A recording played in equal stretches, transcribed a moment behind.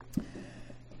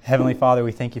Heavenly Father,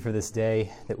 we thank you for this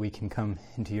day that we can come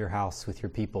into your house with your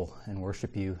people and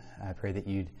worship you. I pray that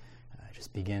you'd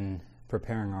just begin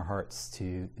preparing our hearts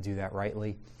to do that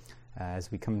rightly. As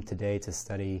we come today to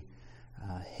study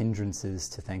hindrances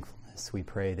to thankfulness, we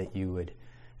pray that you would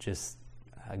just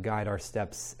guide our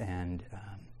steps and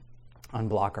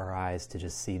unblock our eyes to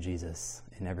just see Jesus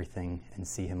in everything and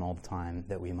see him all the time,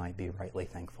 that we might be rightly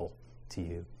thankful to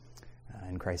you.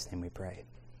 In Christ's name we pray.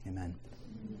 Amen.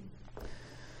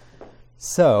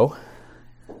 So,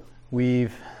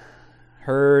 we've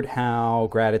heard how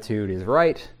gratitude is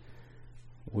right.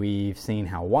 We've seen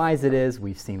how wise it is.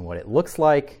 We've seen what it looks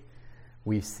like.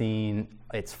 We've seen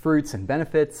its fruits and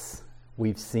benefits.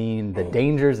 We've seen the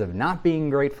dangers of not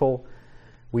being grateful.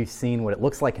 We've seen what it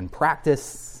looks like in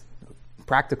practice,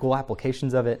 practical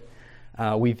applications of it.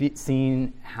 We've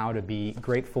seen how to be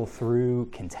grateful through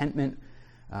contentment.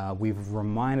 We've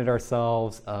reminded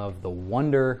ourselves of the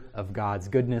wonder of God's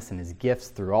goodness and his gifts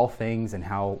through all things and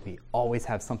how we always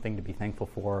have something to be thankful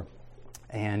for.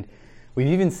 And we've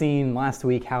even seen last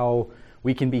week how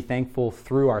we can be thankful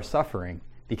through our suffering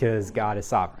because God is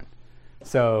sovereign.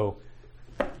 So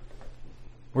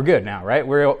we're good now, right?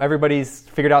 Everybody's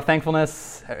figured out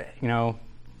thankfulness,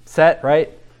 set,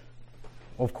 right?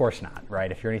 Well, of course not,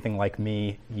 right? If you're anything like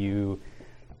me, you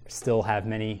still have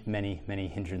many, many, many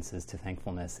hindrances to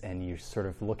thankfulness, and you're sort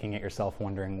of looking at yourself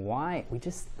wondering,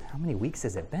 how many weeks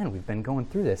has it been? We've been going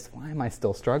through this. Why am I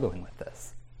still struggling with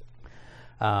this?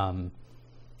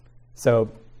 So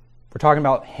we're talking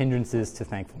about hindrances to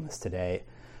thankfulness today.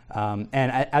 And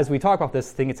as we talk about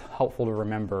this, I think it's helpful to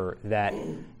remember that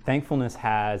thankfulness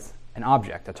has an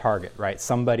object, a target, right?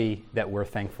 Somebody that we're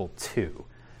thankful to.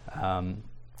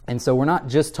 And so we're not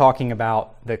just talking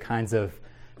about the kinds of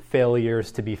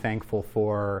failures to be thankful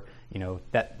for,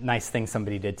 that nice thing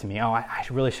somebody did to me. Oh, I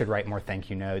really should write more thank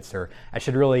you notes, or I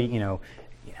should really,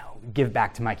 give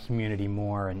back to my community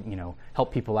more and,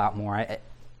 help people out more.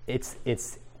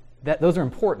 Those are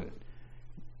important.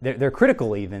 They're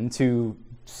critical even to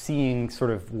seeing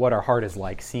sort of what our heart is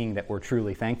like, seeing that we're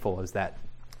truly thankful as that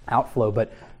outflow.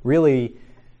 But really,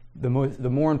 the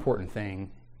more important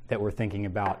thing that we're thinking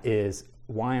about is,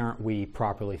 why aren't we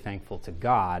properly thankful to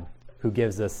God, who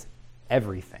gives us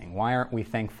everything? Why aren't we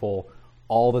thankful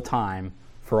all the time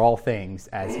for all things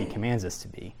as he commands us to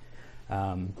be?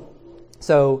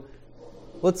 So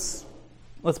let's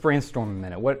brainstorm a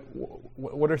minute.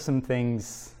 What are some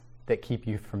things that keep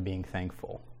you from being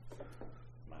thankful?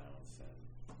 My own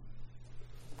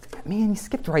sin. Man, you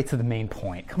skipped right to the main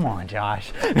point. Come on,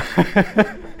 Josh.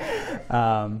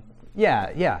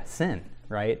 Sin,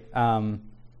 right?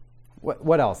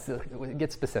 What else?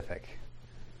 Get specific.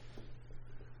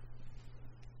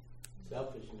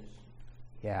 Selfishness.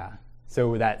 Yeah.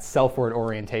 So that self-word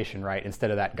orientation, right, instead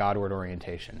of that God-word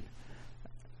orientation.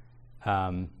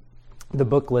 The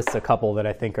book lists a couple that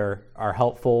I think are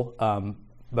helpful,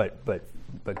 but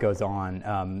goes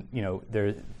on.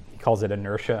 He calls it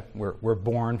inertia. We're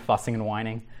born fussing and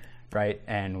whining, right,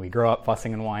 and we grow up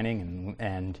fussing and whining,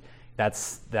 and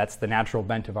that's the natural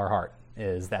bent of our heart.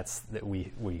 That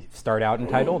we start out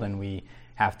entitled, and we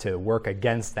have to work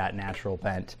against that natural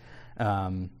bent.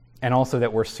 And also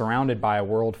that we're surrounded by a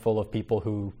world full of people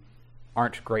who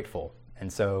aren't grateful.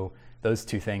 And so those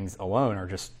two things alone are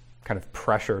just kind of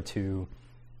pressure to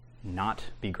not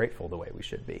be grateful the way we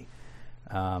should be.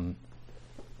 I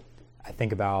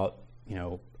think about,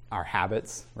 our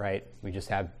habits, right? We just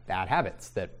have bad habits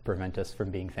that prevent us from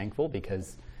being thankful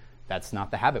because that's not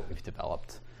the habit we've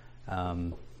developed.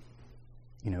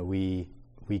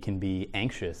 We can be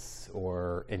anxious,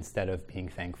 or instead of being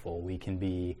thankful, we can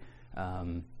be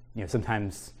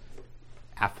sometimes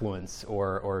affluence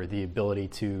or the ability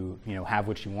to, have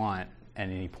what you want at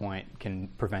any point can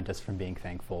prevent us from being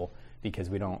thankful because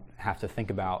we don't have to think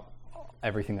about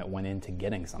everything that went into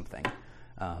getting something.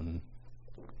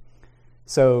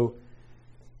 You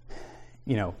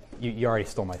already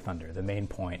stole my thunder. The main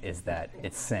point is that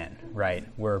it's sin, right?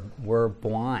 We're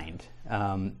blind.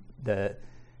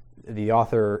 The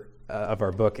author of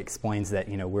our book explains that,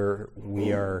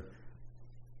 we are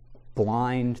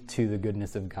blind to the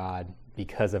goodness of God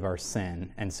because of our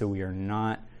sin, and so we are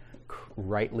not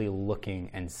rightly looking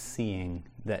and seeing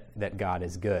that God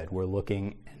is good. We're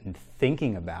looking and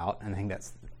thinking about, and I think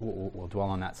we'll dwell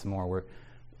on that some more.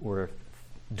 We're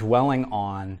dwelling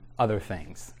on other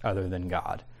things other than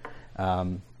God.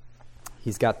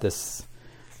 He's got this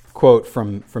quote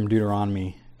from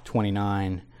Deuteronomy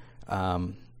 29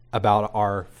 about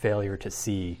our failure to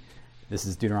see. This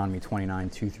is Deuteronomy 29,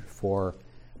 2-4.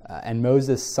 And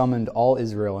Moses summoned all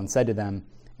Israel and said to them,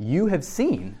 "You have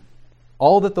seen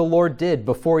all that the Lord did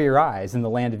before your eyes in the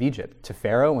land of Egypt, to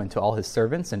Pharaoh and to all his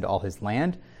servants and to all his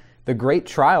land, the great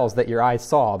trials that your eyes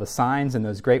saw, the signs and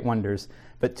those great wonders.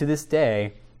 But to this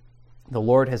day, the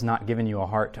Lord has not given you a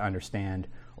heart to understand,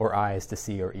 or eyes to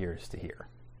see, or ears to hear.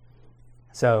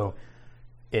 So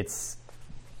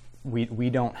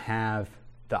we don't have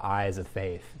the eyes of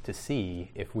faith to see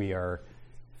if we are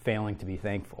failing to be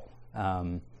thankful.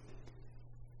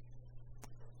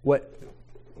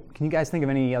 Can you guys think of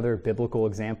any other biblical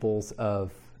examples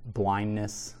of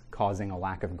blindness causing a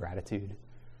lack of gratitude?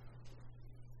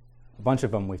 A bunch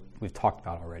of them we've talked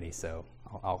about already, so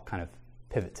I'll kind of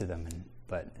pivot to them.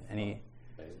 But any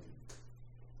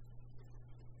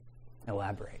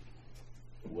elaborate?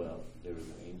 Well, there was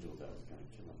an angel that was going to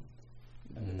kill him,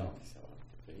 and the donkey saw it,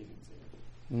 but he didn't see it.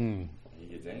 And he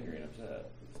gets angry and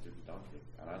upset with the stupid donkey.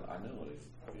 And I know what he's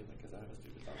feeling because I have a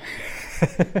stupid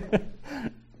donkey.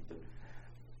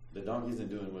 The donkey isn't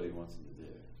doing what he wants him to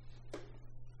do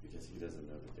because he doesn't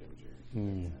know the danger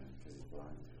because he's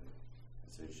blind to it. And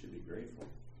so he should be grateful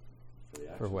for the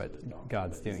actions what of his donkey.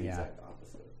 God's but doing. It's the Yeah. exact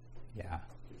opposite. Yeah.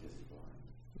 Because he's blind.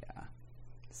 Yeah.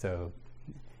 So.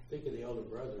 Think of the older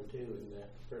brother too in that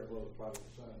parable of the prodigal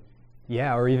son.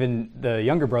 Yeah, or even the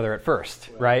younger brother at first,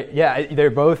 right? Yeah,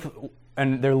 they're both,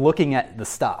 and they're looking at the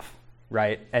stuff,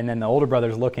 right? And then the older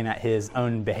brother's looking at his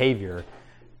own behavior.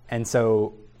 And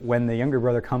so when the younger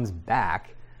brother comes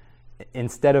back,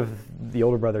 instead of the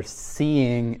older brother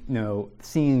seeing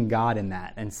God in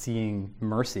that and seeing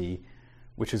mercy,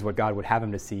 which is what God would have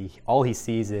him to see, all he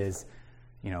sees is,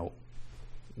 well,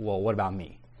 what about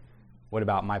me? What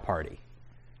about my party?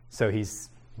 So he's,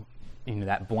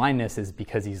 that blindness is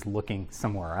because he's looking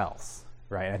somewhere else,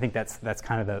 right? I think that's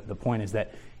kind of the point, is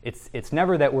that it's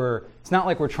never that it's not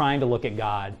like we're trying to look at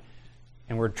God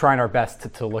and we're trying our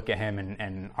best to look at him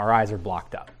and our eyes are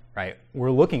blocked up, right?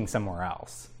 We're looking somewhere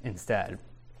else instead.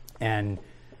 And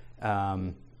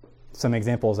some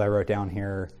examples I wrote down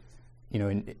here,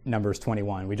 in Numbers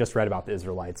 21, we just read about the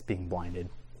Israelites being blinded,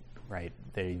 right?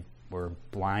 They were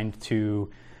blind to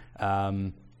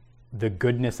the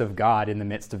goodness of God in the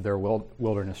midst of their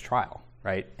wilderness trial,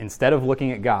 right? Instead of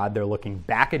looking at God, they're looking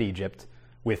back at Egypt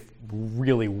with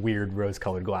really weird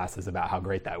rose-colored glasses about how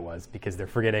great that was, because they're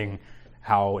forgetting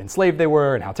how enslaved they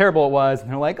were and how terrible it was. And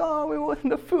they're like,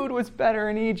 the food was better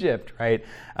in Egypt, right?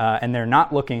 And they're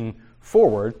not looking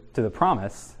forward to the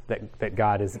promise that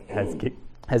God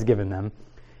has given them.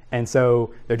 And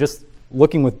so they're just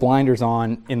looking with blinders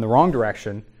on in the wrong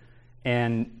direction,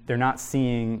 and they're not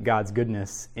seeing God's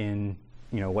goodness in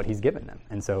what he's given them.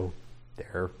 And so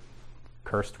they're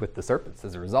cursed with the serpents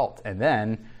as a result. And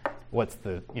then what's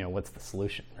the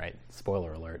solution, right?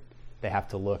 Spoiler alert. They have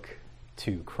to look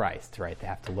to Christ, right? They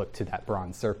have to look to that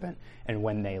bronze serpent. And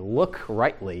when they look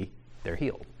rightly, they're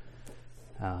healed.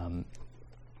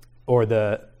 Or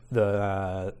the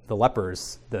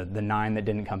lepers, the 9 that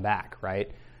didn't come back, right?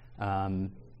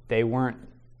 They weren't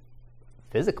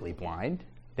physically blind.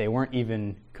 They weren't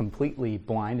even completely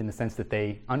blind in the sense that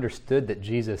they understood that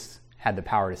Jesus had the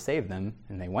power to save them,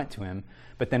 and they went to him.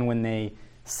 But then when they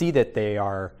see that they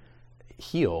are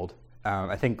healed,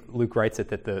 I think Luke writes it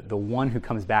that the one who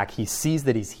comes back, he sees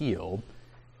that he's healed,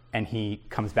 and he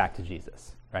comes back to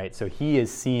Jesus, right? So he is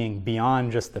seeing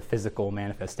beyond just the physical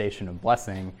manifestation of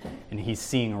blessing, and he's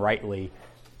seeing rightly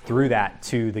through that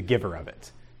to the giver of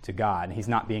it, to God. He's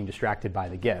not being distracted by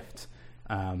the gift.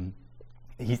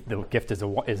 The gift is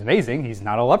amazing. He's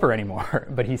not a leper anymore,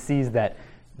 but he sees that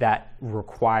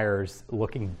requires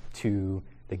looking to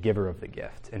the giver of the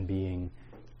gift and being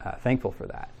thankful for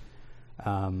that.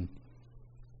 I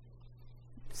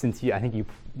think you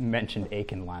mentioned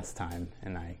Achan last time,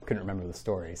 and I couldn't remember the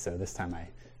story, so this time I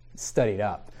studied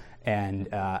up. And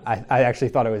I actually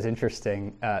thought it was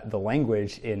interesting, the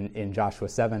language in Joshua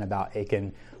 7 about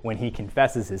Achan when he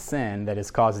confesses his sin that has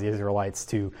caused the Israelites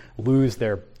to lose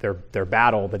their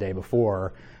battle the day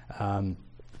before.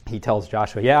 He tells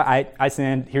Joshua, I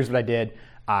sinned. Here's what I did.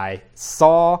 I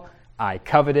saw, I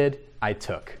coveted, I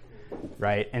took.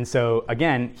 Right? And so,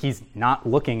 again, he's not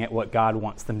looking at what God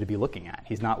wants them to be looking at.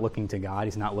 He's not looking to God.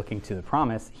 He's not looking to the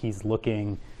promise. He's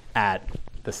looking at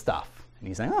the stuff. And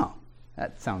he's saying,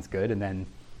 that sounds good. And then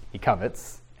he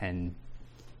covets, and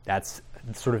that's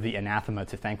sort of the anathema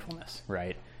to thankfulness,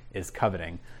 right, is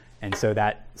coveting. And so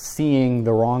that seeing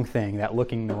the wrong thing, that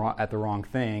looking at the wrong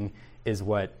thing is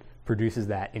what produces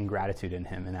that ingratitude in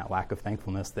him and that lack of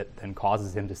thankfulness that then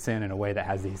causes him to sin in a way that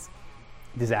has these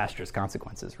disastrous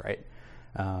consequences, right?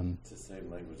 It's the same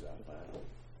language out of battle.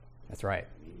 That's right.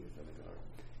 Immediately from the garden.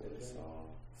 They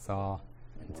Saw,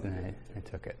 and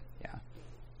took it. Yeah.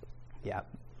 Yeah.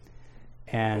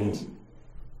 And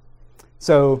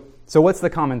So what's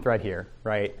the common thread here,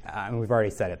 right? And we've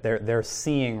already said it. They're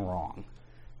seeing wrong.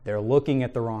 They're looking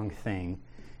at the wrong thing,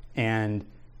 and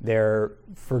they're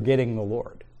forgetting the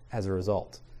Lord as a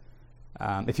result.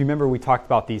 If you remember, we talked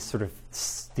about these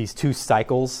two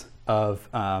cycles of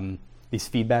these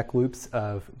feedback loops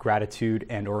of gratitude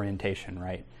and orientation,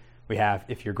 right? We have,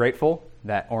 if you're grateful,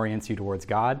 that orients you towards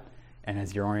God, and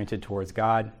as you're oriented towards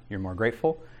God, you're more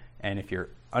grateful. And if you're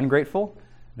ungrateful,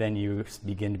 then you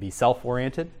begin to be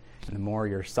self-oriented, and the more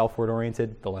you're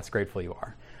self-oriented, the less grateful you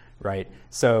are, right?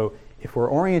 So if we're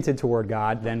oriented toward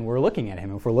God, then we're looking at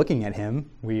him. If we're looking at him,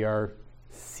 we are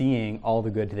seeing all the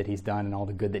good that he's done and all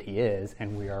the good that he is,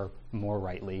 and we are more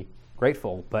rightly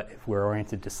grateful. But if we're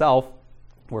oriented to self,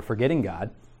 we're forgetting God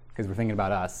because we're thinking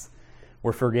about us.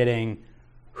 We're forgetting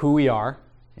who we are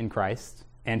in Christ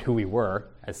and who we were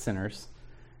as sinners.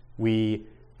 We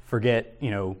forget,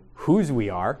 whose we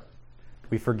are.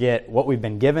 We forget what we've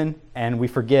been given, and we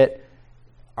forget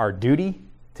our duty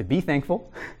to be thankful,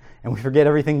 and we forget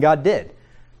everything God did.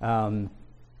 I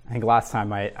think last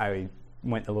time I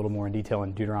went a little more in detail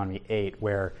in Deuteronomy 8,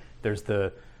 where there's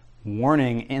the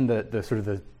warning and the sort of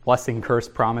the blessing, curse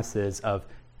promises of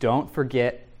don't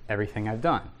forget everything I've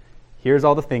done. Here's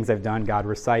all the things I've done. God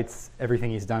recites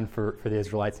everything he's done for the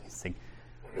Israelites. He's saying,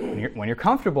 when you're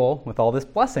comfortable with all this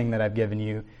blessing that I've given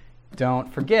you,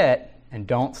 don't forget and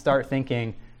don't start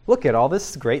thinking, look at all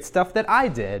this great stuff that I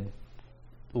did,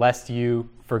 lest you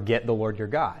forget the Lord your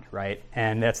God, right?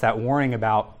 And that's that warning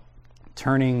about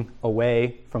turning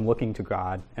away from looking to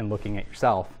God and looking at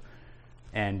yourself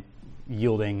and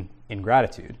yielding in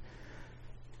gratitude.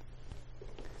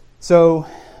 So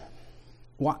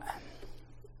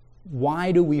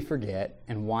why do we forget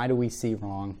and why do we see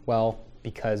wrong? Well,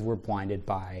 because we're blinded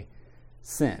by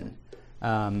sin.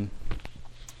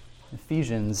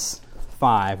 Ephesians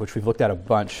 5, which we've looked at a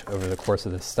bunch over the course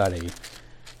of this study,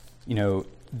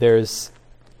 there's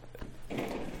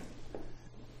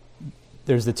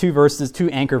the two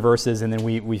anchor verses, and then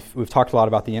we've talked a lot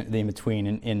about the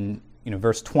in-between. In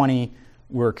verse 20,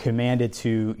 we're commanded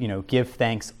to give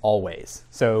thanks always.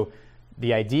 So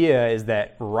the idea is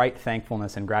that right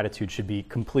thankfulness and gratitude should be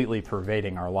completely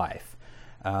pervading our life.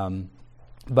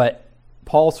 But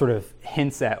Paul sort of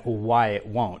hints at why it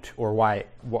won't, or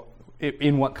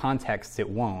in what context it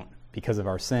won't because of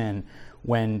our sin,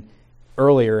 when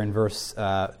earlier in verse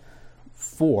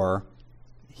 4,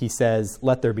 he says,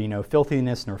 let there be no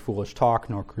filthiness, nor foolish talk,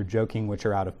 nor crude joking, which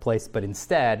are out of place, but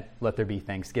instead let there be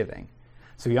thanksgiving.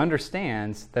 So he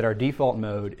understands that our default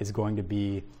mode is going to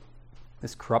be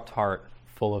this corrupt heart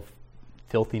full of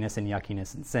filthiness and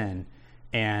yuckiness and sin,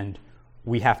 and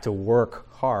we have to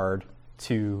work hard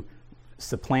to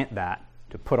supplant that,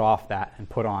 to put off that, and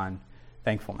put on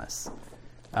thankfulness.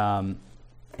 And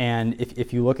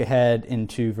if you look ahead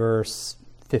into verse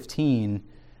 15,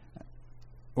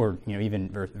 or even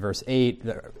verse 8,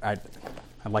 I'd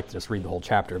like to just read the whole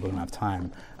chapter, but we don't have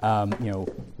time.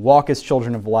 Walk as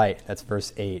children of light, that's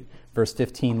verse 8. Verse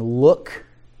 15, look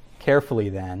carefully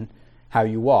then how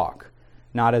you walk,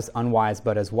 not as unwise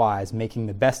but as wise, making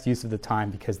the best use of the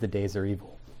time because the days are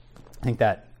evil. I think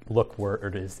that look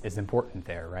word is important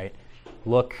there, right?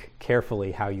 Look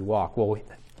carefully how you walk. Well,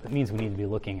 it means we need to be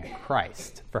looking at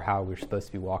Christ for how we're supposed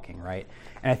to be walking, right?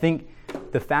 And I think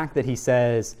the fact that he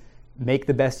says, make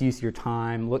the best use of your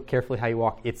time, look carefully how you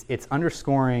walk, it's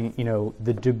underscoring,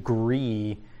 the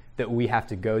degree that we have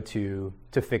to go to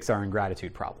fix our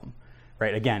ingratitude problem,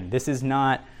 right? Again, this is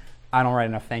not, I don't write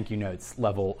enough thank you notes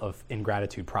level of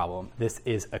ingratitude problem. This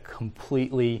is a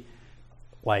completely,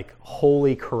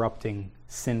 wholly corrupting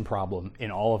sin problem in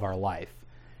all of our life.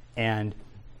 And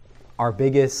our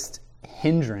biggest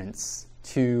hindrance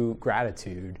to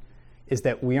gratitude is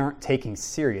that we aren't taking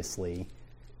seriously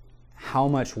how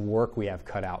much work we have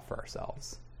cut out for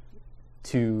ourselves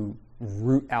to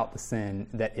root out the sin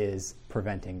that is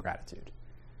preventing gratitude.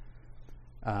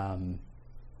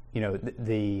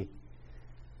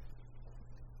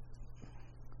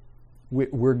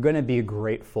 We're going to be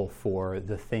grateful for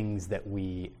the things that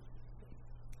we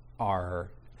are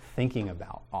thinking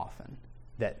about often,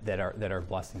 that are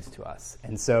blessings to us.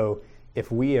 And so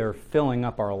if we are filling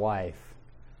up our life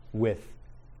with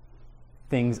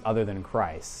things other than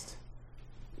Christ,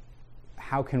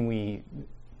 how can we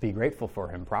be grateful for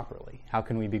him properly? How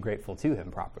can we be grateful to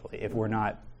him properly if we're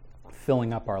not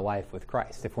filling up our life with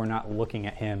Christ, if we're not looking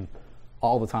at him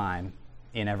all the time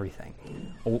in everything?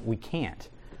 We can't.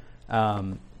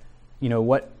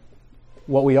 What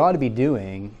we ought to be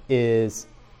doing is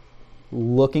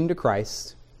looking to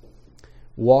Christ,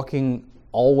 walking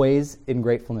always in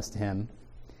gratefulness to him.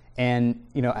 And,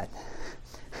 I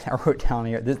wrote down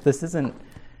here, this isn't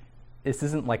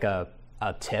like a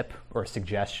tip or a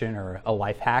suggestion or a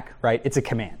life hack, right? It's a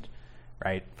command,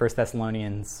 right? 1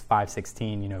 Thessalonians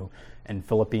 5:16, and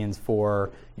Philippians 4,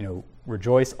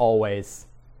 rejoice always,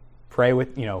 pray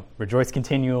with, rejoice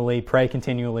continually, pray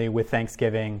continually with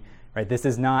thanksgiving, right? This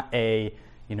is not a,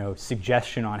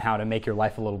 suggestion on how to make your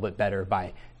life a little bit better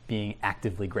by being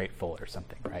actively grateful or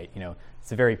something, right?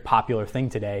 It's a very popular thing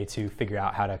today to figure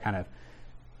out how to kind of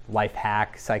life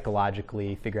hack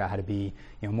psychologically, figure out how to be,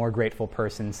 more grateful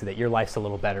person so that your life's a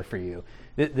little better for you.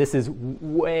 This is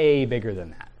way bigger than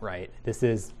that, right? This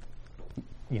is,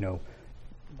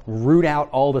 root out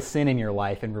all the sin in your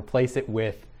life and replace it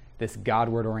with this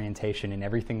Godward orientation in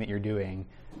everything that you're doing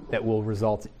that will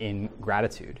result in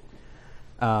gratitude.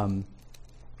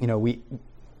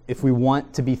 If we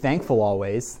want to be thankful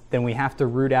always, then we have to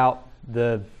root out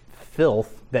the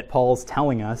filth that Paul's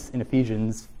telling us in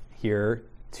Ephesians here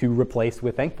to replace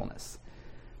with thankfulness.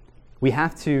 We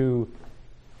have to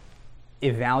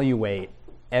evaluate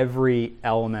every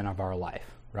element of our life,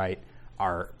 right?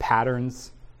 Our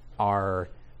patterns, our,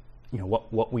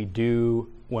 what we do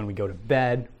when we go to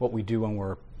bed, what we do when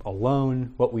we're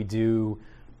alone, what we do,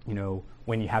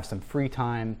 when you have some free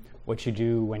time, what you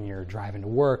do when you're driving to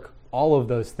work. All of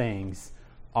those things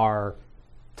are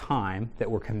time that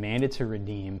we're commanded to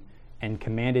redeem and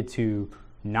commanded to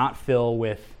not fill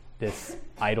with this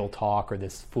idle talk or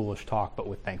this foolish talk, but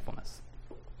with thankfulness.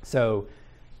 So,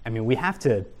 we have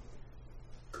to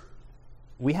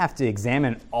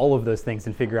examine all of those things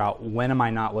and figure out, when am I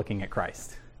not looking at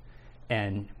Christ?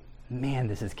 And man,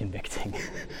 this is convicting.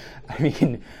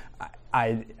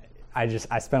 I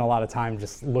spent a lot of time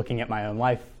just looking at my own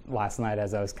life last night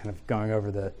as I was kind of going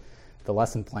over the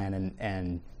lesson plan,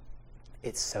 and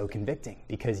it's so convicting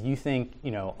because you think,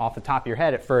 off the top of your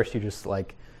head at first, you're just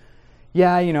like,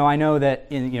 yeah, I know that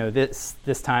in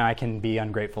this time I can be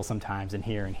ungrateful sometimes and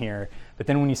here, but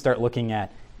then when you start looking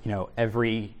at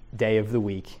every day of the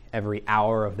week, every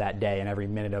hour of that day, and every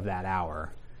minute of that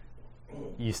hour,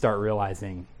 you start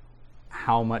realizing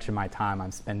how much of my time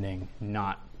I'm spending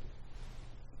not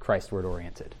Christward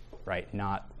oriented, right?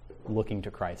 Not looking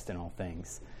to Christ in all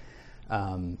things.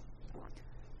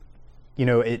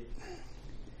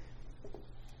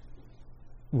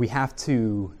 We have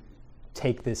to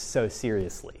take this so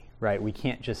seriously, right? We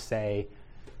can't just say,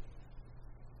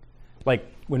 like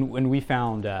when we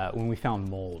found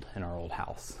mold in our old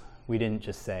house, we didn't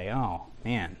just say, "Oh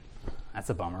man, that's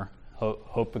a bummer.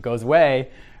 Hope it goes away,"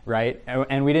 right?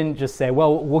 And we didn't just say,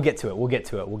 "Well, we'll get to it. We'll get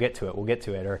to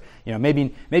it," or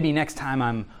maybe next time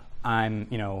I'm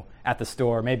at the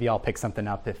store, maybe I'll pick something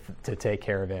up to take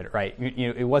care of it, right?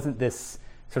 It wasn't this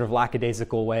sort of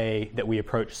lackadaisical way that we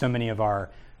approach so many of our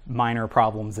minor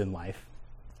problems in life.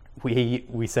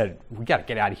 We said, we got to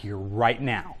get out of here right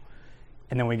now.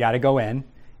 And then we got to go in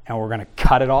and we're going to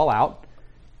cut it all out.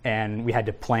 And we had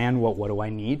to plan, what do I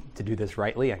need to do this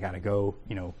rightly? I got to go,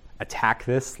 attack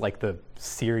this like the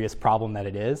serious problem that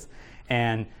it is.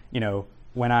 And,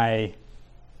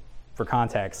 for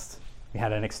context, we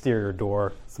had an exterior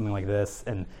door, something like this,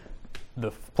 and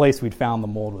the place we'd found the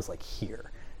mold was like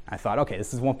here. I thought, okay,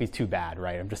 this won't be too bad,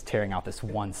 right? I'm just tearing out this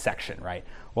one section, right?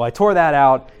 Well, I tore that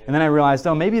out, and then I realized,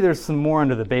 maybe there's some more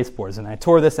under the baseboards. And I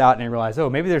tore this out, and I realized,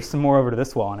 maybe there's some more over to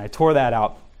this wall. And I tore that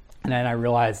out, and then I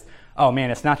realized, oh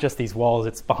man, it's not just these walls;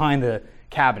 it's behind the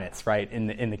cabinets, right,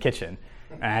 in the kitchen.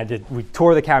 And we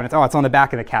tore the cabinets. Oh, it's on the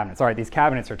back of the cabinets. All right, these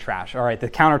cabinets are trash. All right, the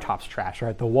countertop's trash. All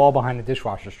right, the wall behind the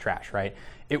dishwasher's trash, right?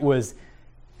 It was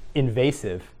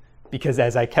invasive because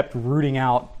as I kept rooting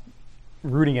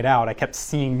it out, I kept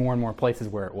seeing more and more places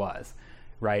where it was,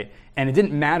 right? And it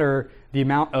didn't matter the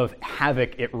amount of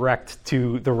havoc it wreaked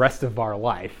to the rest of our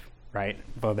life, right?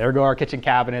 Well, there go our kitchen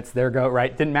cabinets, there go,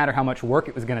 right? Didn't matter how much work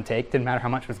it was going to take, didn't matter how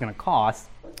much it was going to cost,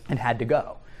 it had to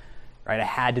go, right? I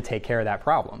had to take care of that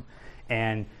problem.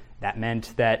 And that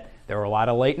meant that there were a lot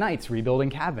of late nights rebuilding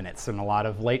cabinets and a lot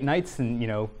of late nights and,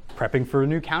 prepping for a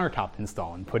new countertop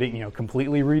install and putting,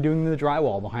 completely redoing the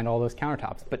drywall behind all those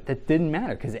countertops. But that didn't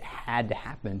matter because it had to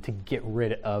happen to get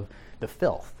rid of the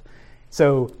filth.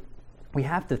 So we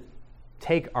have to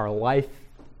take our life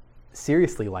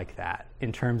seriously like that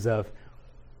in terms of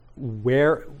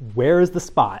where is the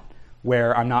spot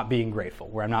where I'm not being grateful,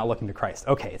 where I'm not looking to Christ.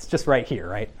 Okay, it's just right here,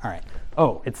 right? All right.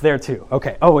 Oh, it's there too.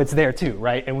 Okay. Oh, it's there too,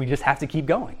 right? And we just have to keep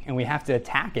going, and we have to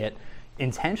attack it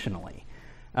intentionally.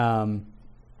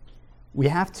 We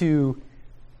have to,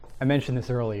 I mentioned this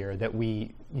earlier, that you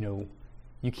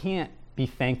can't be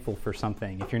thankful for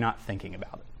something if you're not thinking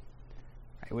about it.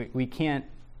 Right? We can't,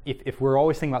 if we're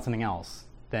always thinking about something else,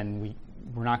 then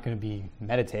we're not going to be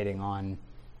meditating on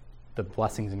the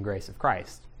blessings and grace of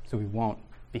Christ, so we won't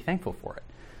be thankful for it.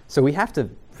 So we have to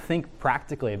think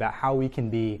practically about how we can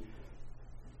be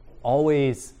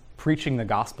always preaching the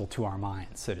gospel to our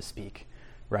minds, so to speak,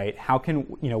 right? How can,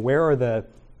 what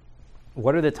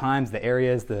are the times, the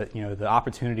areas, the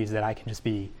opportunities that I can just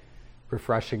be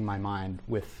refreshing my mind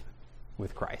with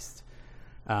Christ?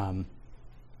 Again,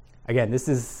 this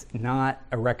is not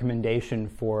a recommendation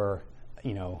for,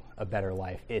 a better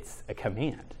life. It's a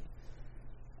command.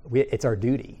 It's our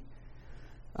duty.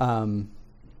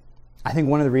 I think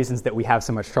one of the reasons that we have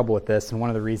so much trouble with this, and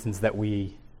one of the reasons that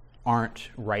we aren't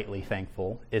rightly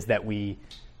thankful, is that we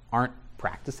aren't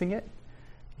practicing it.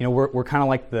 We're kind of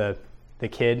like the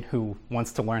kid who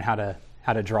wants to learn how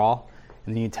to draw,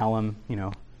 and then you tell them,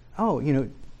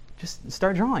 just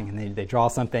start drawing, and they draw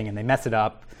something and they mess it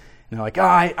up, and they're like,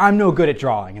 I'm no good at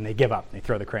drawing, and they give up and they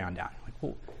throw the crayon down. Like,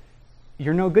 well,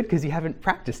 you're no good because you haven't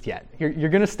practiced yet. You're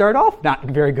going to start off not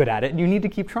very good at it, and you need to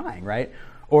keep trying, right?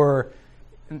 Or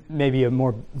maybe a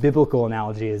more biblical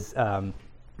analogy is,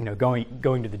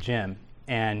 going to the gym,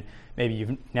 and maybe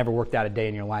you've never worked out a day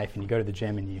in your life, and you go to the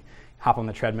gym and you hop on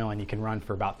the treadmill and you can run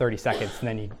for about 30 seconds, and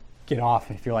then you get off,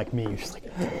 and if you're like me, you're just like,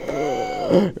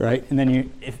 right? And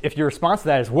then if your response to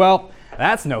that is, well,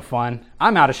 that's no fun,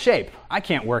 I'm out of shape, I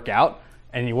can't work out,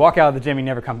 and you walk out of the gym, you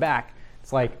never come back,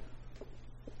 it's like,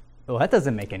 well, that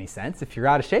doesn't make any sense. If you're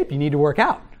out of shape, you need to work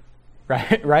out,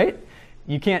 right?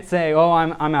 You can't say, oh,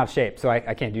 I'm out of shape, so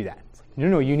I can't do that. It's like,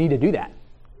 no, you need to do that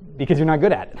because you're not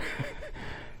good at it.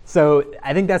 So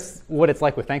I think that's what it's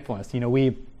like with thankfulness. We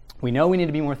know we need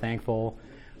to be more thankful.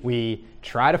 We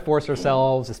try to force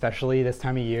ourselves, especially this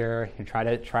time of year, and try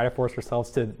to force ourselves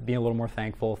to be a little more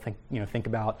thankful. Think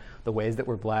about the ways that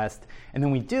we're blessed, and then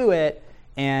we do it,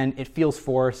 and it feels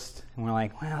forced, and we're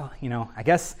like, well, I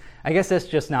guess that's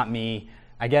just not me.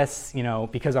 I guess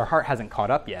because our heart hasn't caught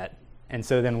up yet, and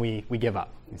so then we give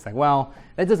up. It's like, well,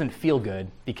 that doesn't feel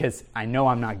good because I know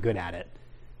I'm not good at it,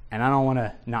 and I don't want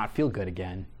to not feel good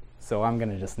again, so I'm going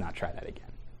to just not try that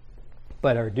again.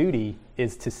 But our duty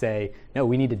is to say, no,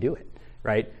 we need to do it,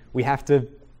 right? We have to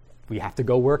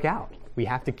go work out. We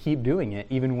have to keep doing it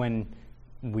even when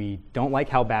we don't like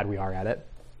how bad we are at it,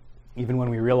 even when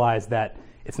we realize that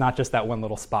it's not just that one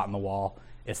little spot in the wall,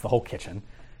 it's the whole kitchen.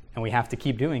 And we have to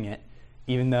keep doing it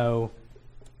even though,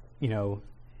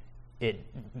 it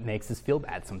makes us feel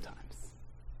bad sometimes.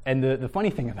 And the funny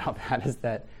thing about that is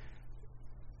that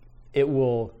it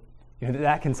will,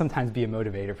 that can sometimes be a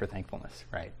motivator for thankfulness,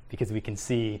 right? Because we can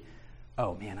see,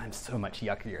 oh man, I'm so much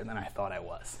yuckier than I thought I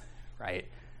was, right?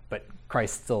 But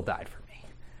Christ still died for me.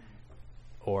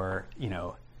 Or,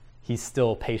 he's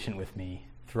still patient with me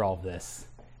through all of this,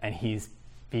 and he's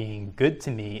being good to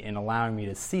me in allowing me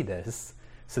to see this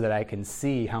so that I can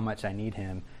see how much I need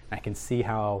him, and I can see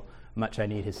how much I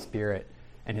need his Spirit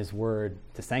and his word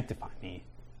to sanctify me,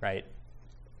 right?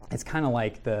 It's kind of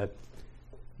like the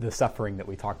suffering that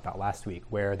we talked about last week,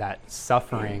 where that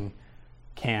suffering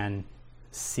can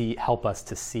help us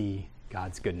to see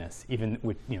God's goodness, even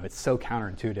with, it's so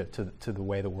counterintuitive to the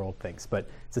way the world thinks. But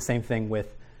it's the same thing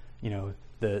with,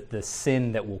 the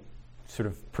sin that will sort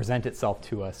of present itself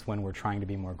to us when we're trying to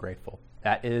be more grateful.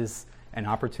 That is an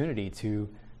opportunity to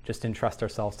just entrust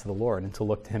ourselves to the Lord and to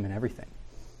look to him in everything.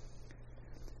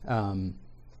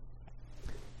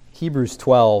 Hebrews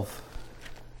 12,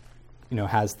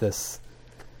 has this,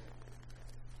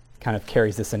 kind of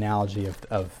carries this analogy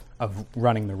of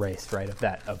running the race, right?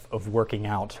 Of working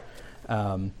out.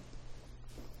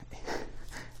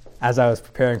 As I was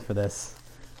preparing for this,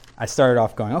 I started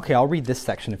off going, okay, I'll read this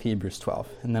section of Hebrews 12.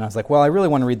 And then I was like, well, I really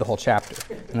want to read the whole chapter.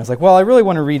 And I was like, well, I really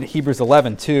want to read Hebrews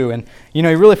 11 too. And,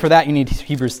 really for that you need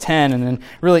Hebrews 10. And then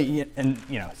really,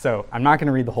 so I'm not going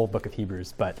to read the whole book of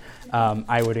Hebrews, but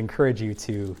I would encourage you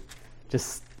to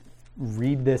just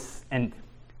read this and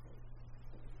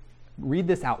read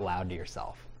this out loud to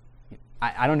yourself.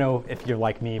 I don't know if you're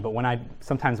like me, but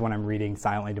sometimes when I'm reading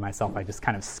silently to myself, I just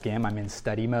kind of skim. I'm in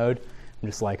study mode. I'm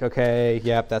just like, okay,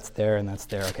 yep, that's there and that's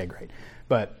there. Okay, great.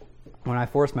 But when I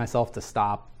forced myself to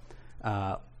stop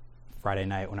Friday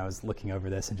night when I was looking over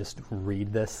this and just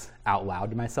read this out loud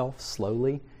to myself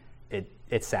slowly,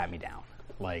 it sat me down.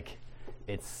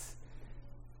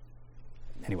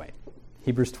 Anyway,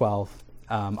 Hebrews 12.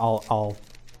 I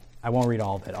won't read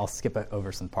all of it. I'll skip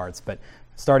over some parts. But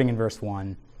starting in verse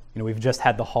 1, we've just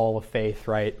had the hall of faith,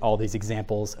 right? All these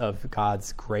examples of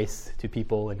God's grace to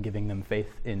people and giving them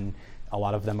faith in. A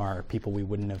lot of them are people we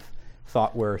wouldn't have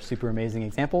thought were super amazing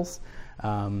examples.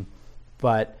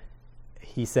 But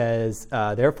he says,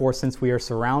 therefore, since we are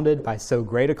surrounded by so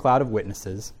great a cloud of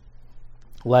witnesses,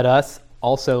 let us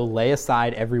also lay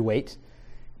aside every weight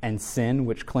and sin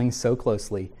which clings so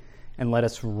closely, and let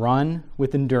us run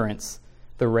with endurance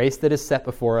the race that is set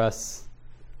before us,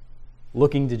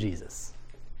 looking to Jesus.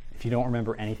 If you don't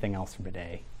remember anything else from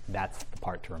today, that's the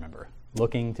part to remember.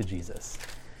 Looking to Jesus,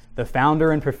 the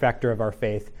founder and perfecter of our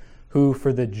faith, who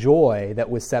for the joy that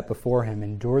was set before him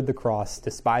endured the cross,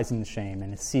 despising the shame,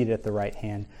 and is seated at the right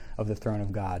hand of the throne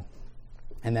of God.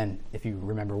 And then, if you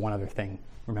remember one other thing,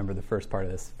 remember the first part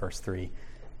of this, verse 3.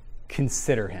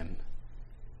 Consider him.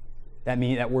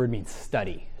 That word means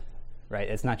study, right?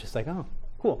 It's not just like, oh,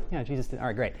 cool, yeah, Jesus did, all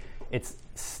right, great. It's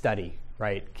study,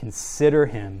 right? Consider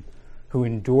him who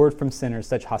endured from sinners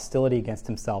such hostility against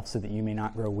himself, so that you may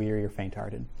not grow weary or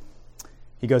faint-hearted.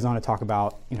 He goes on to talk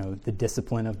about, the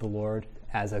discipline of the Lord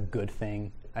as a good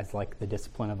thing, as like the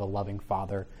discipline of a loving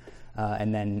father.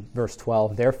 And then verse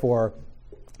 12, therefore,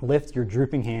 lift your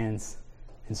drooping hands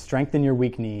and strengthen your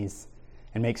weak knees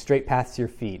and make straight paths to your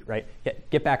feet, right?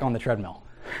 Get back on the treadmill,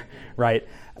 right?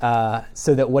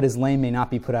 So that what is lame may not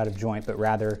be put out of joint, but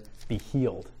rather be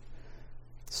healed.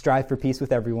 Strive for peace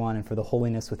with everyone and for the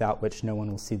holiness without which no one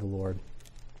will see the Lord.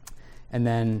 And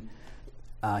then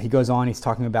he goes on, he's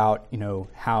talking about,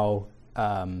 how,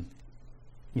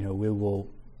 we will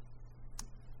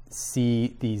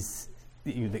see these,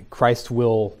 that Christ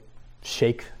will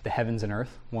shake the heavens and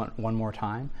earth one more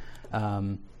time.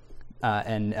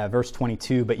 And verse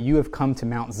 22, but you have come to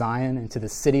Mount Zion and to the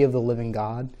city of the living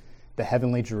God, the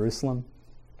heavenly Jerusalem,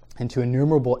 and to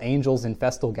innumerable angels in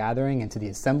festal gathering, and to the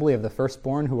assembly of the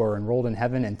firstborn who are enrolled in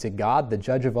heaven, and to God, the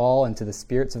judge of all, and to the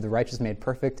spirits of the righteous made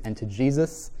perfect, and to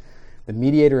Jesus, the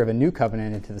mediator of a new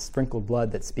covenant, and to the sprinkled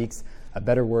blood that speaks a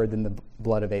better word than the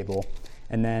blood of Abel.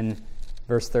 And then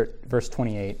verse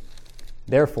 28,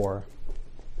 therefore,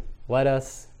 let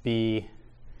us be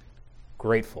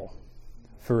grateful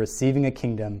for receiving a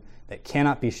kingdom that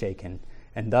cannot be shaken,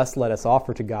 and thus let us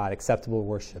offer to God acceptable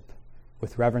worship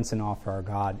with reverence and awe, for our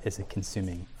God is a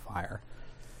consuming fire.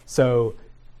 So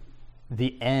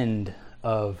the end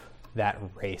of that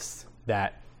race,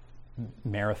 that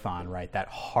marathon, right, that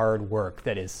hard work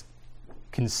that is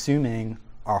consuming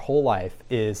our whole life,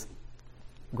 is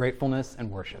gratefulness and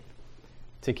worship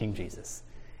to King Jesus.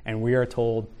 And we are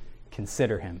told,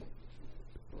 consider him.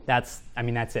 That's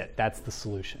it. That's the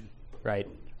solution, right?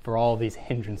 For all these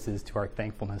hindrances to our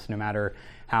thankfulness, no matter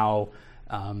how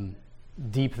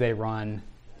deep they run,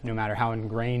 no matter how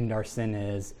ingrained our sin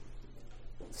is,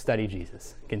 study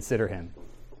Jesus. Consider him.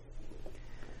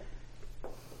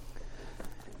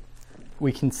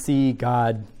 We can see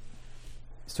God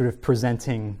sort of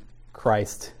presenting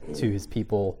Christ to his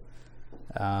people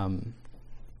in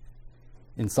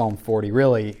Psalm 40.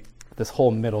 Really, this whole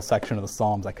middle section of the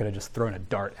Psalms, I could have just thrown a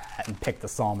dart at and picked a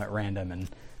psalm at random,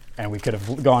 and we could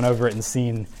have gone over it and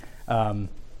seen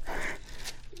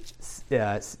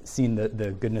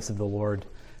the goodness of the Lord.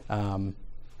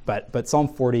 But Psalm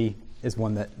 40 is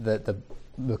one that the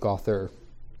book author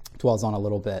dwells on a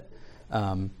little bit.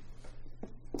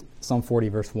 Psalm 40,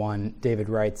 verse 1, David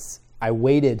writes, I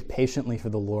waited patiently for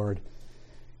the Lord.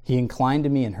 He inclined to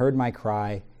me and heard my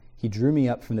cry. He drew me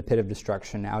up from the pit of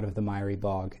destruction, out of the miry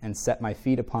bog, and set my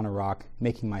feet upon a rock,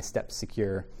 making my steps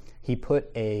secure. He put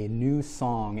a new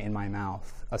song in my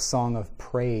mouth, a song of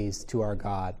praise to our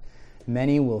God.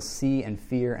 Many will see and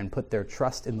fear and put their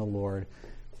trust in the Lord.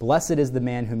 Blessed is the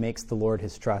man who makes the Lord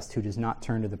his trust, who does not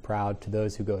turn to the proud, to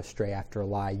those who go astray after a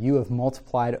lie. You have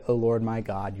multiplied, O Lord my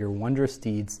God, your wondrous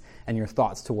deeds and your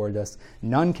thoughts toward us.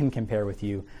 None can compare with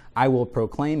you. I will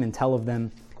proclaim and tell of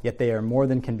them, yet they are more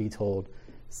than can be told.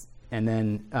 And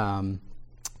then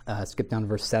skip down to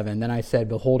verse 7. Then I said,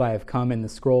 behold, I have come. In the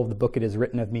scroll of the book it is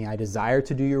written of me, I desire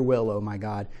to do your will, O my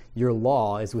God. Your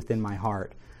law is within my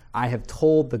heart. I have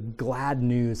told the glad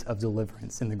news of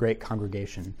deliverance in the great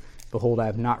congregation. Behold, I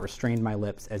have not restrained my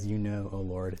lips, as you know, O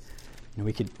Lord. And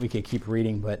we could keep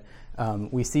reading, but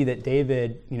we see that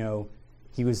David,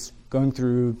 he was going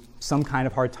through some kind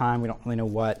of hard time. We don't really know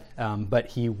what, but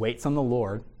he waits on the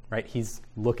Lord, right? He's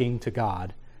looking to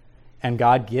God, and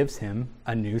God gives him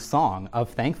a new song of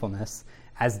thankfulness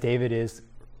as David is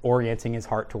orienting his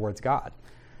heart towards God.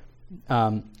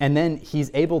 And then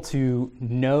he's able to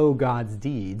know God's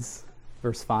deeds,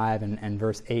 verse 5 and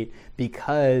verse 8,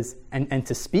 because, and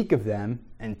to speak of them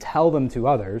and tell them to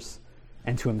others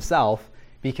and to himself,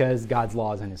 because God's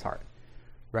law is in his heart,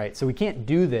 right? So we can't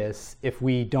do this if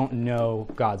we don't know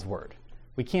God's word.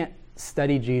 We can't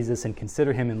study Jesus and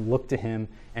consider him and look to him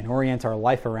and orient our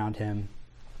life around him,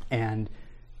 and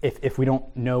if we don't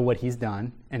know what he's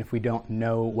done, and if we don't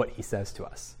know what he says to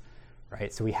us,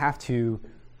 right? So we have to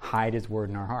hide his word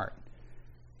in our heart,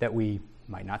 that we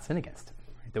might not sin against him,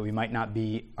 right? That we might not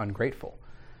be ungrateful.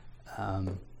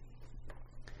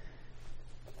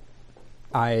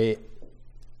 I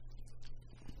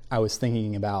I was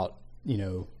thinking about,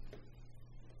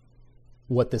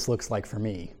 what this looks like for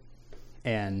me.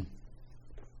 And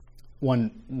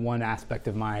one aspect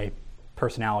of my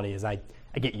personality is I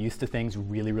get used to things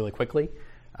really, really quickly,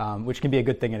 which can be a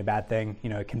good thing and a bad thing.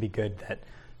 It can be good that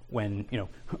when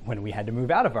we had to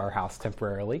move out of our house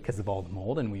temporarily because of all the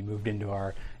mold, and we moved into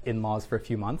our in-laws for a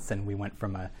few months, and we went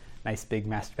from a nice big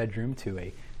master bedroom to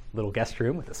a little guest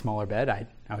room with a smaller bed, I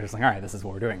was just like, all right, this is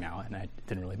what we're doing now, and it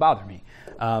didn't really bother me.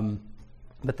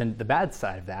 But then the bad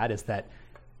side of that is that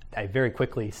I very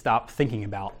quickly stopped thinking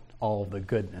about all the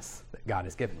goodness that God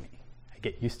has given me. I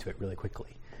get used to it really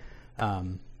quickly. I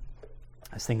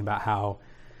was thinking about how,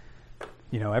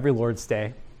 every Lord's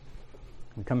Day,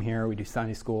 we come here, we do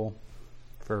Sunday school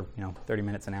for 30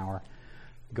 minutes, an hour,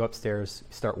 we go upstairs,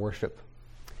 start worship,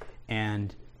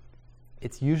 and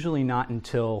it's usually not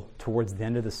until towards the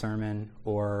end of the sermon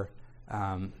or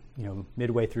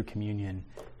midway through communion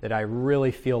that I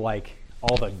really feel like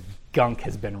all the gunk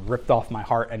has been ripped off my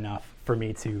heart enough for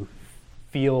me to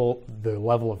feel the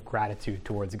level of gratitude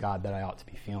towards God that I ought to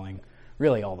be feeling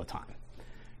really all the time,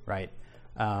 right?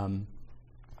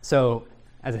 So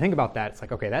as I think about that, it's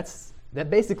like, okay, that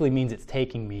basically means it's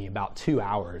taking me about 2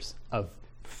 hours of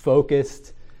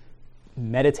focused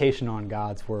meditation on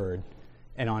God's word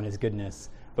and on his goodness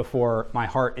before my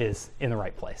heart is in the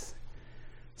right place.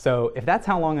 So if that's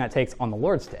how long that takes on the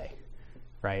Lord's Day,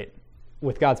 right,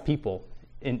 with God's people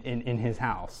in his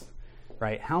house,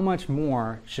 right, how much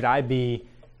more should I be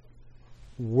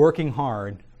working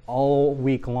hard all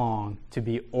week long to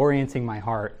be orienting my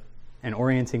heart and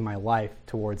orienting my life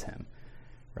towards him,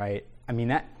 right? I mean,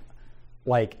 that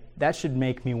should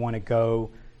make me want to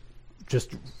go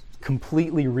just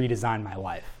completely redesign my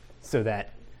life so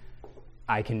that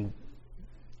I can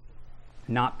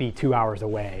not be 2 hours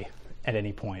away at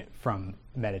any point from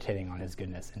meditating on his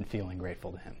goodness and feeling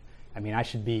grateful to him. I mean, I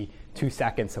should be 2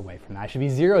 seconds away from that. I should be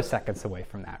 0 seconds away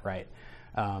from that, right?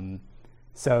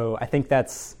 So I think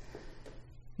that's,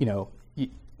 you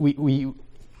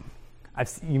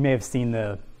may have seen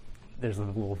there's a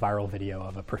little viral video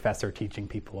of a professor teaching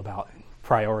people about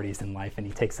priorities in life, and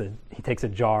he takes a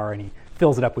jar and he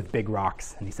fills it up with big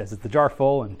rocks, and he says, "Is the jar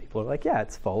full?" And people are like, "Yeah,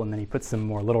 it's full." And then he puts some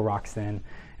more little rocks in,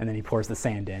 and then he pours the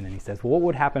sand in, and he says, "Well, what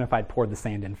would happen if I'd poured the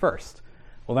sand in first?"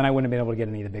 Well, then I wouldn't have been able to get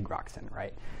any of the big rocks in,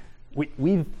 right?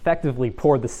 We've effectively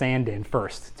poured the sand in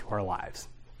first to our lives.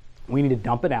 We need to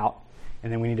dump it out,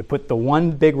 and then we need to put the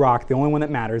one big rock, the only one that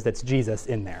matters, that's Jesus,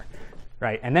 in there,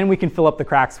 right? And then we can fill up the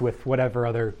cracks with whatever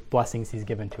other blessings he's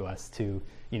given to us to,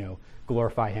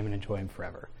 glorify him and enjoy him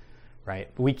forever, right?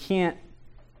 But we can't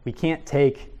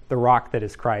take the rock that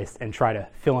is Christ and try to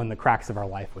fill in the cracks of our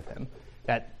life with him.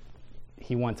 That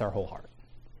he wants our whole heart,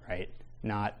 right?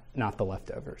 Not the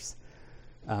leftovers.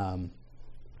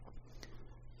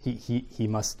 He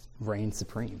must reign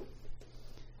supreme.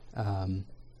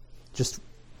 Just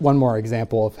one more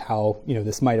example of how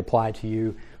this might apply to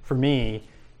you. For me,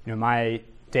 my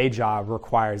day job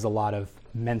requires a lot of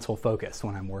mental focus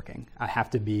when I'm working. I have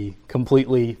to be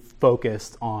completely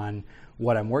focused on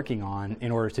what I'm working on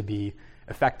in order to be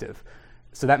effective.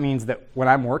 So that means that when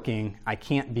I'm working, I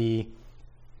can't be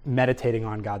meditating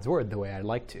on God's word the way I'd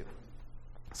like to.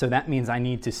 So that means I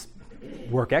need to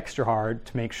work extra hard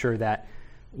to make sure that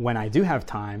when I do have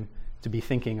time to be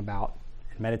thinking about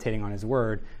and meditating on his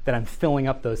word, that I'm filling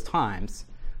up those times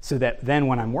so that then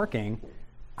when I'm working,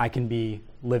 I can be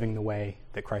living the way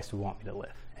that Christ would want me to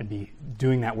live and be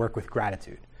doing that work with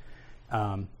gratitude.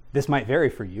 This might vary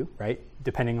for you, right?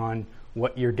 Depending on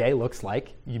what your day looks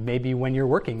like. Maybe when you're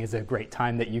working is a great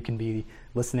time that you can be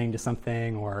listening to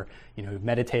something or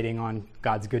meditating on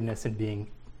God's goodness and being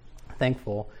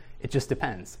thankful. It just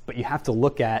depends. But you have to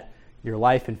look at your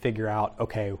life and figure out,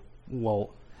 okay, well,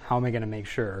 how am I going to make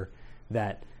sure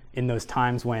that in those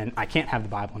times when I can't have the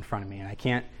Bible in front of me and I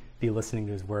can't be listening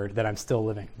to his word, that I'm still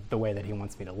living the way that he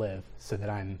wants me to live so that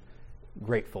I'm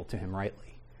grateful to him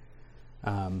rightly.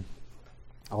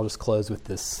 I'll just close with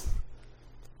this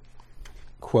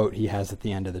quote he has at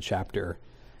the end of the chapter.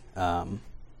 The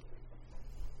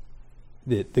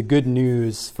good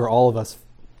news for all of us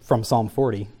from Psalm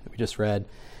 40 that we just read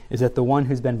is that the one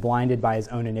who's been blinded by his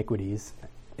own iniquities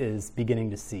is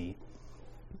beginning to see.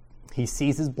 He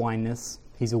sees his blindness.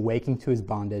 He's awaking to his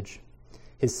bondage.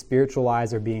 His spiritual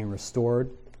eyes are being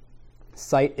restored.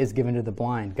 Sight is given to the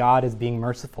blind. God is being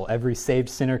merciful. Every saved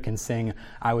sinner can sing,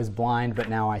 "I was blind, but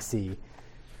now I see."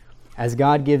 As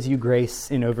God gives you grace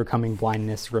in overcoming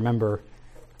blindness, remember,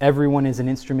 everyone is an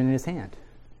instrument in his hand.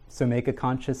 So make a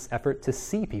conscious effort to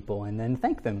see people and then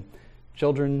thank them.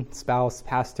 Children, spouse,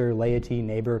 pastor, laity,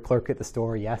 neighbor, clerk at the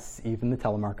store, yes, even the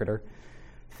telemarketer.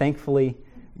 Thankfully,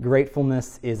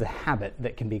 Gratefulness is a habit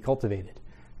that can be cultivated.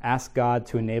 Ask God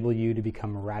to enable you to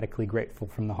become radically grateful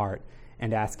from the heart,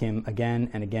 and ask Him again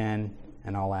and again,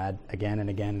 and I'll add again and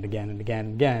again and again and again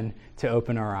and again, to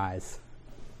open our eyes.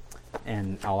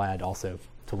 And I'll add also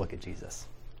to look at Jesus.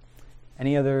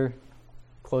 Any other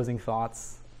closing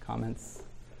thoughts, comments?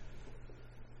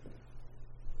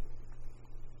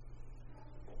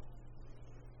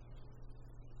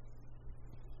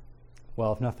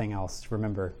 Well, if nothing else,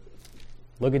 remember,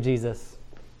 look at Jesus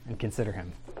and consider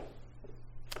Him.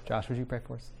 Josh, would you pray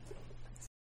for us?